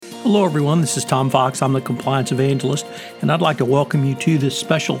Hello, everyone. This is Tom Fox. I'm the Compliance Evangelist, and I'd like to welcome you to this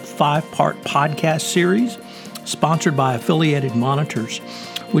special 5-part podcast series sponsored by Affiliated Monitors,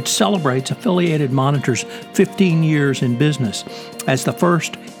 which celebrates Affiliated Monitors' 15 years in business as the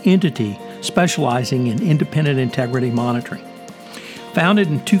first entity specializing in independent integrity monitoring. Founded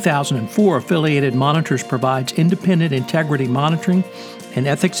in 2004, Affiliated Monitors provides independent integrity monitoring and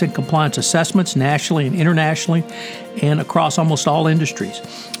ethics and compliance assessments nationally and internationally and across almost all industries.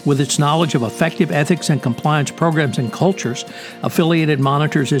 With its knowledge of effective ethics and compliance programs and cultures, Affiliated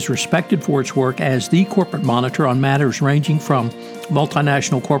Monitors is respected for its work as the corporate monitor on matters ranging from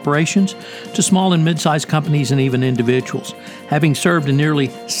multinational corporations to small and mid-sized companies and even individuals. Having served in nearly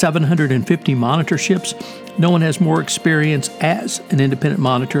 750 monitorships, no one has more experience as an independent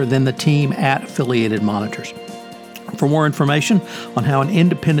monitor than the team at Affiliated Monitors. For more information on how an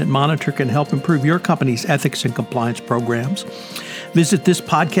independent monitor can help improve your company's ethics and compliance programs, visit this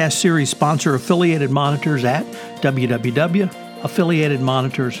podcast series sponsor Affiliated Monitors at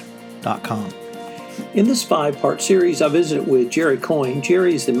www.affiliatedmonitors.com. In this 5-part series, I visited with Jerry Coyne.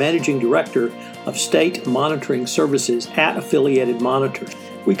 Jerry is the Managing Director of State Monitoring Services at Affiliated Monitors.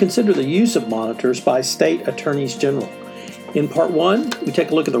 We consider the use of monitors by state attorneys general. In Part 1, we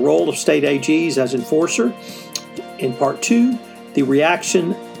take a look at the role of state AGs as enforcer. In Part 2, the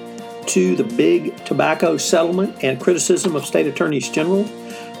reaction to the big tobacco settlement and criticism of state attorneys general.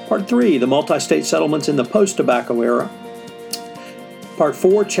 Part 3, the multi-state settlements in the post-tobacco era. Part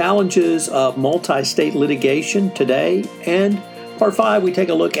 4, challenges of multi-state litigation today. And Part 5, we take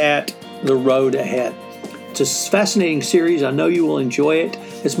a look at the road ahead. It's a fascinating series. I know you will enjoy it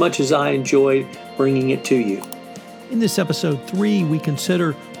as much as I enjoyed bringing it to you. In this episode 3, we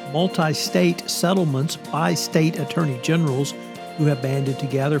consider multi-state settlements by state attorney generals who have banded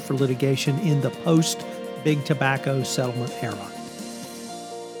together for litigation in the post-big tobacco settlement era.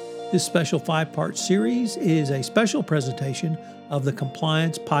 This special 5-part series is a special presentation of the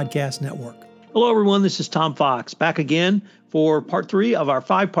Compliance Podcast Network. Hello, everyone. This is Tom Fox, back again for Part 3 of our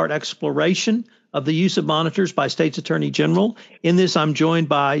 5-part exploration of the use of monitors by state's attorney general. In this, I'm joined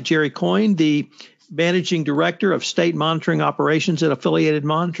by Jerry Coyne, the Managing Director of State Monitoring Operations at Affiliated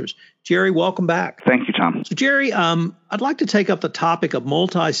Monitors. Jerry, welcome back. Thank you, Tom. So, Jerry, I'd like to take up the topic of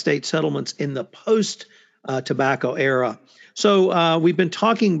multi-state settlements in the post-tobacco era. So we've been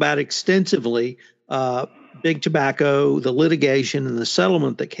talking about extensively big tobacco, the litigation, and the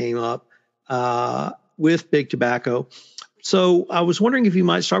settlement that came up with big tobacco. So I was wondering if you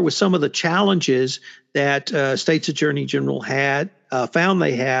might start with some of the challenges that state's attorney general found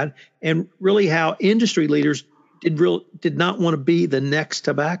they had, and really how industry leaders did not want to be the next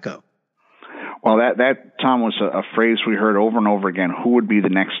tobacco. Well, that Tom, was a phrase we heard over and over again. Who would be the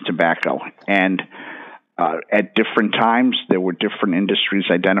next tobacco? And at different times, there were different industries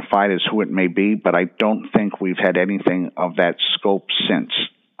identified as who it may be, but I don't think we've had anything of that scope since.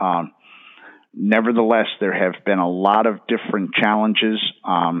 Nevertheless, there have been a lot of different challenges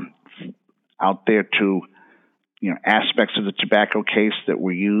out there to, aspects of the tobacco case that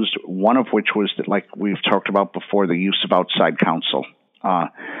were used. One of which was that, like we've talked about before, the use of outside counsel.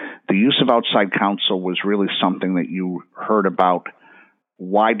 The use of outside counsel was really something that you heard about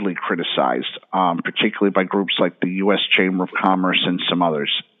widely criticized, particularly by groups like the U.S. Chamber of Commerce and some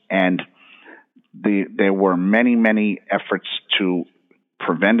others. And there were many, many efforts to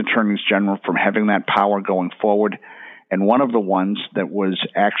prevent attorneys general from having that power going forward. And one of the ones that was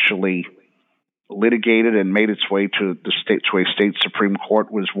actually litigated and made its way to a state Supreme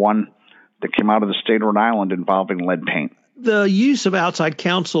Court was one that came out of the state of Rhode Island involving lead paint. The use of outside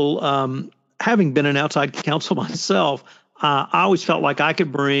counsel, having been an outside counsel myself, I always felt like I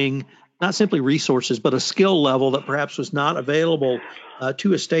could bring not simply resources, but a skill level that perhaps was not available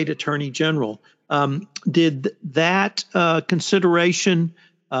to a state attorney general. Did that consideration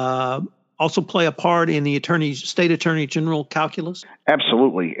also play a part in the state attorney general calculus?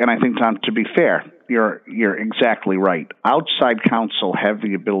 Absolutely. And I think, Tom, to be fair, you're exactly right. Outside counsel have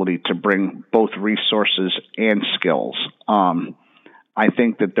the ability to bring both resources and skills. I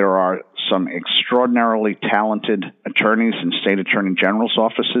think that there are some extraordinarily talented attorneys in state attorney general's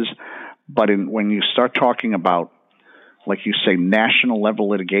offices, but when you start talking about, like you say, national level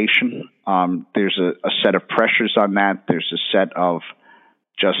litigation, there's a set of pressures on that. There's a set of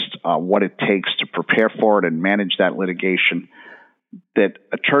just what it takes to prepare for it and manage that litigation that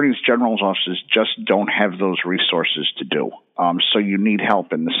attorneys general's offices just don't have those resources to do. So you need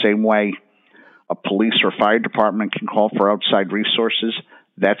help. In the same way a police or fire department can call for outside resources,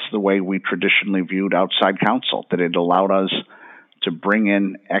 that's the way we traditionally viewed outside counsel, that it allowed us to bring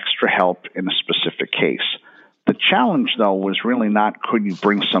in extra help in a specific case. The challenge, though, was really not could you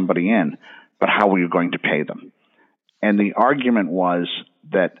bring somebody in, but how were you going to pay them? And the argument was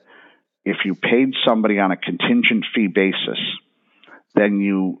that if you paid somebody on a contingent fee basis, then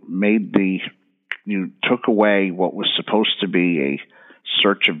you took away what was supposed to be a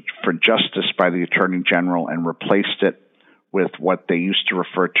search for justice by the Attorney General and replaced it with what they used to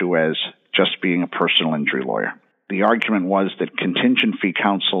refer to as just being a personal injury lawyer. The argument was that contingent fee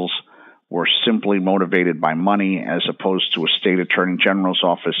counsels were simply motivated by money as opposed to a state attorney general's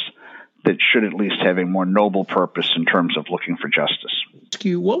office that should at least have a more noble purpose in terms of looking for justice.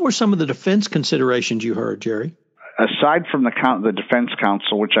 What were some of the defense considerations you heard, Jerry? Aside from the defense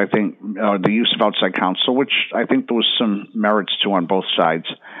counsel, which I think, the use of outside counsel, which I think there was some merits to on both sides,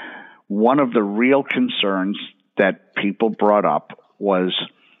 one of the real concerns that people brought up was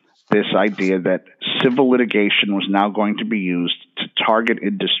this idea that civil litigation was now going to be used to target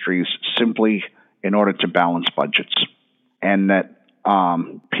industries simply in order to balance budgets. And that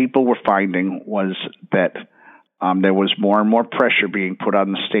people were finding was that there was more and more pressure being put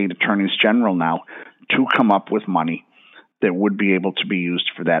on the state attorneys general now to come up with money that would be able to be used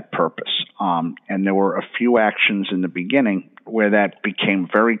for that purpose. And there were a few actions in the beginning where that became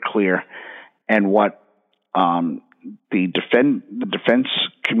very clear, and what the defense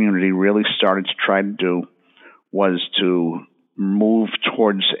community really started to try to do was to move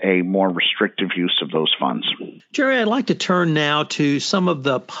towards a more restrictive use of those funds. Jerry, I'd like to turn now to some of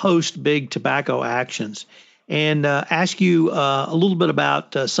the post-big tobacco actions and ask you a little bit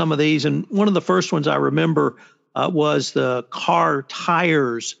about some of these. And one of the first ones I remember was the car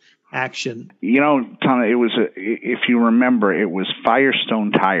tires action. Tom, if you remember, it was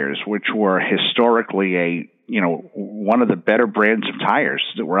Firestone tires, which were historically one of the better brands of tires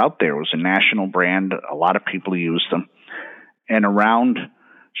that were out there. It was a national brand. A lot of people used them. And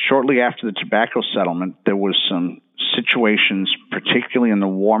shortly after the tobacco settlement, there was some situations, particularly in the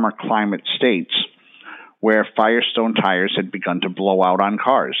warmer climate states, where Firestone tires had begun to blow out on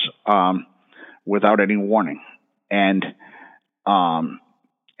cars without any warning. And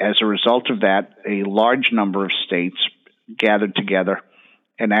as a result of that, a large number of states gathered together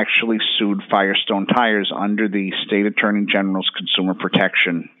and actually sued Firestone tires under the State Attorney General's Consumer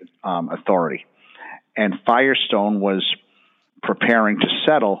Protection Authority. And Firestone was preparing to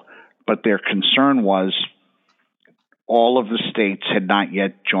settle, but their concern was all of the states had not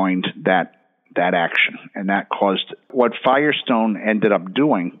yet joined that action. And that caused what Firestone ended up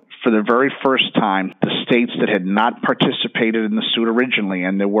doing. For the very first time, the states that had not participated in the suit originally,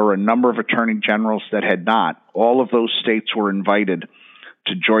 and there were a number of attorney generals that had not, all of those states were invited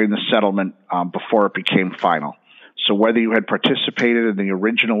to join the settlement before it became final. So whether you had participated in the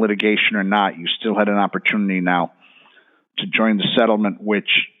original litigation or not, you still had an opportunity now to join the settlement, which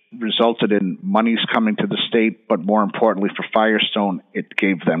resulted in monies coming to the state, but more importantly for Firestone, it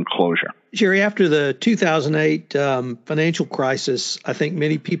gave them closure. Jerry, after the 2008 financial crisis, I think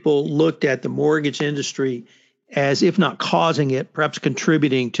many people looked at the mortgage industry as, if not causing it, perhaps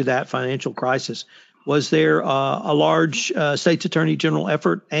contributing to that financial crisis. Was there a large state's attorney general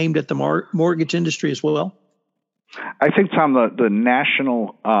effort aimed at the mortgage industry as well? I think, Tom, the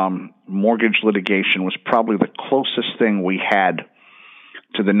national mortgage litigation was probably the closest thing we had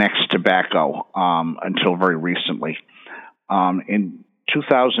to the next tobacco until very recently. In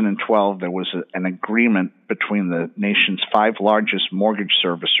 2012, there was an agreement between the nation's 5 largest mortgage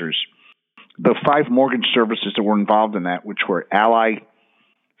servicers. The 5 mortgage services that were involved in that, which were Ally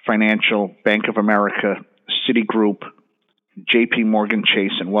Financial, Bank of America, Citigroup, JP Morgan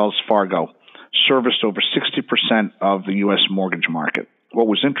Chase, and Wells Fargo, serviced over 60% of the U.S. mortgage market. What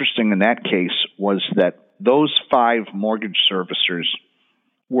was interesting in that case was that those 5 mortgage servicers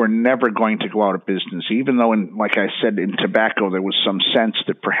were never going to go out of business, even though, like I said, in tobacco, there was some sense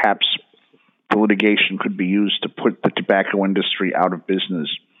that perhaps the litigation could be used to put the tobacco industry out of business.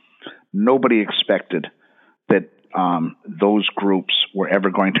 Nobody expected that those groups were ever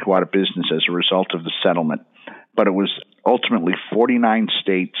going to go out of business as a result of the settlement. But it was ultimately 49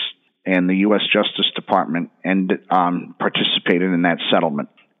 states and the U.S. Justice Department participated in that settlement.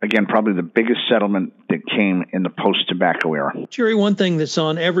 Again, probably the biggest settlement that came in the post-tobacco era. Jerry, one thing that's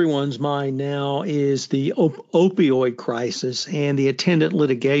on everyone's mind now is the opioid crisis and the attendant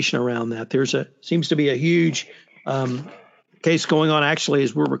litigation around that. Seems to be a huge case going on, actually,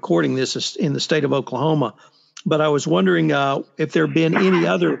 as we're recording this in the state of Oklahoma. But I was wondering if there have been any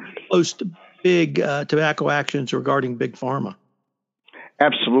other post-big tobacco actions regarding Big Pharma.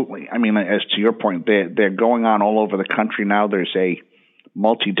 Absolutely. I mean, as to your point, they're going on all over the country now. There's a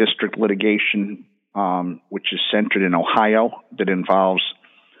multi-district litigation, which is centered in Ohio, that involves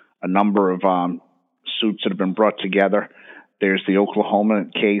a number of suits that have been brought together. There's the Oklahoma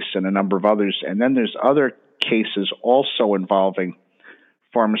case and a number of others. And then there's other cases also involving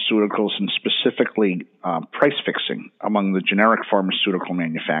pharmaceuticals and specifically price fixing among the generic pharmaceutical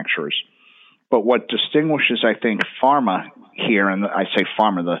manufacturers. But what distinguishes, I think, pharma here, and I say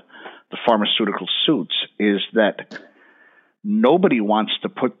pharma, the pharmaceutical suits, is that nobody wants to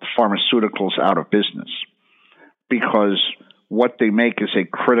put the pharmaceuticals out of business because what they make is a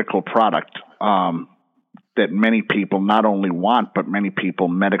critical product that many people not only want, but many people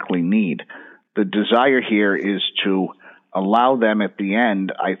medically need. The desire here is to allow them at the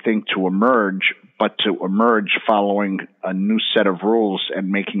end, I think, to emerge, but to emerge following a new set of rules and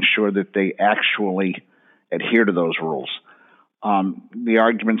making sure that they actually adhere to those rules. The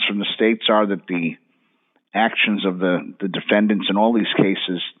arguments from the states are that the actions of the defendants in all these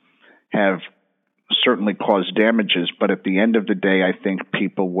cases have certainly caused damages, but at the end of the day, I think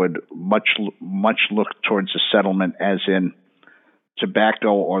people would much look towards a settlement as in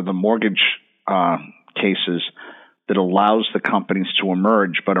tobacco or the mortgage cases that allows the companies to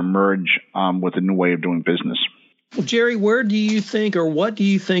emerge, but emerge with a new way of doing business. Well, Jerry, where do you think, or what do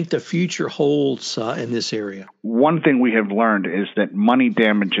you think the future holds in this area? One thing we have learned is that money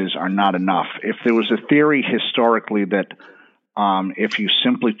damages are not enough. If there was a theory historically that if you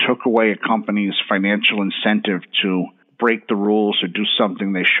simply took away a company's financial incentive to break the rules or do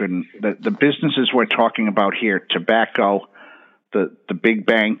something they shouldn't, the businesses we're talking about here, tobacco, the big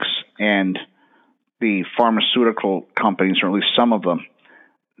banks, and the pharmaceutical companies, or at least some of them,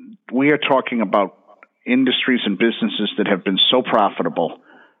 we are talking about industries and businesses that have been so profitable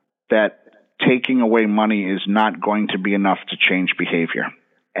that taking away money is not going to be enough to change behavior.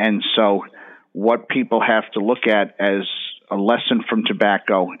 And so what people have to look at as a lesson from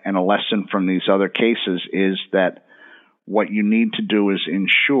tobacco and a lesson from these other cases is that what you need to do is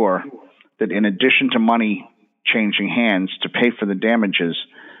ensure that in addition to money changing hands to pay for the damages,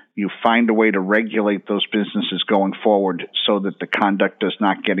 you find a way to regulate those businesses going forward so that the conduct does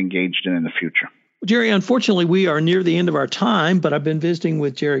not get engaged in the future. Jerry, unfortunately, we are near the end of our time, but I've been visiting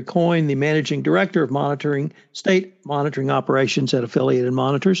with Jerry Coyne, the Managing Director of State Monitoring Operations at Affiliated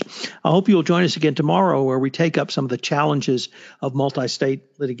Monitors. I hope you'll join us again tomorrow where we take up some of the challenges of multi-state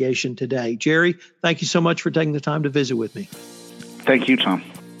litigation today. Jerry, thank you so much for taking the time to visit with me. Thank you, Tom.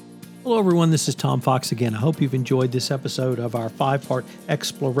 Hello, everyone. This is Tom Fox again. I hope you've enjoyed this episode of our 5-part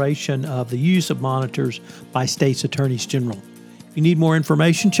exploration of the use of monitors by states' attorneys general. If you need more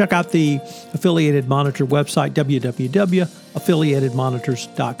information, check out the Affiliated Monitor website,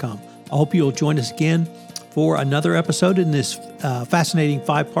 www.affiliatedmonitors.com. I hope you'll join us again for another episode in this fascinating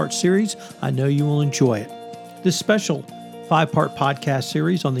 5-part series. I know you will enjoy it. This special 5-part podcast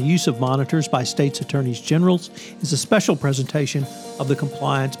series on the use of monitors by states' attorneys generals is a special presentation of the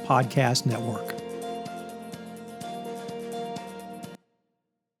Compliance Podcast Network.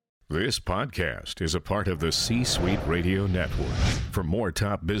 This podcast is a part of the C-Suite Radio Network. For more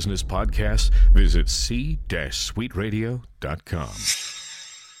top business podcasts, visit c-suiteradio.com.